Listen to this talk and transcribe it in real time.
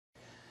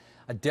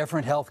A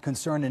different health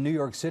concern in New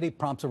York City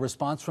prompts a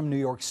response from New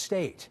York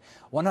State.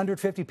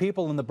 150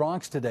 people in the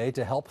Bronx today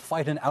to help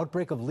fight an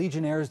outbreak of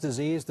Legionnaires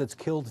disease that's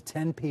killed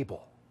 10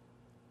 people.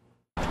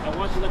 I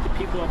want to let the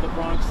people of the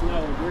Bronx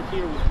know we're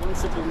here with one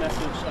simple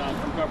message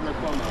from Governor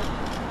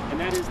Cuomo, and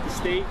that is the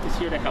state is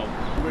here to help.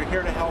 We're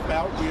here to help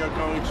out. We are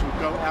going to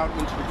go out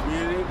into the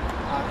community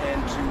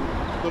and to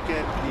look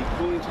at the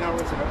cooling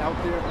towers that are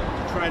out there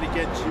to try to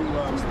get to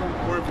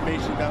more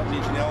information about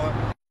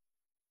Legionella.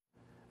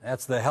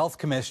 That's the health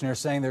commissioner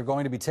saying they're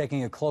going to be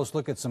taking a close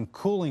look at some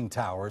cooling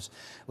towers.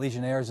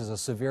 Legionnaires is a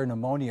severe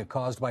pneumonia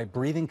caused by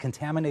breathing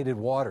contaminated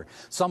water.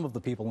 Some of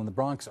the people in the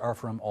Bronx are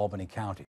from Albany County.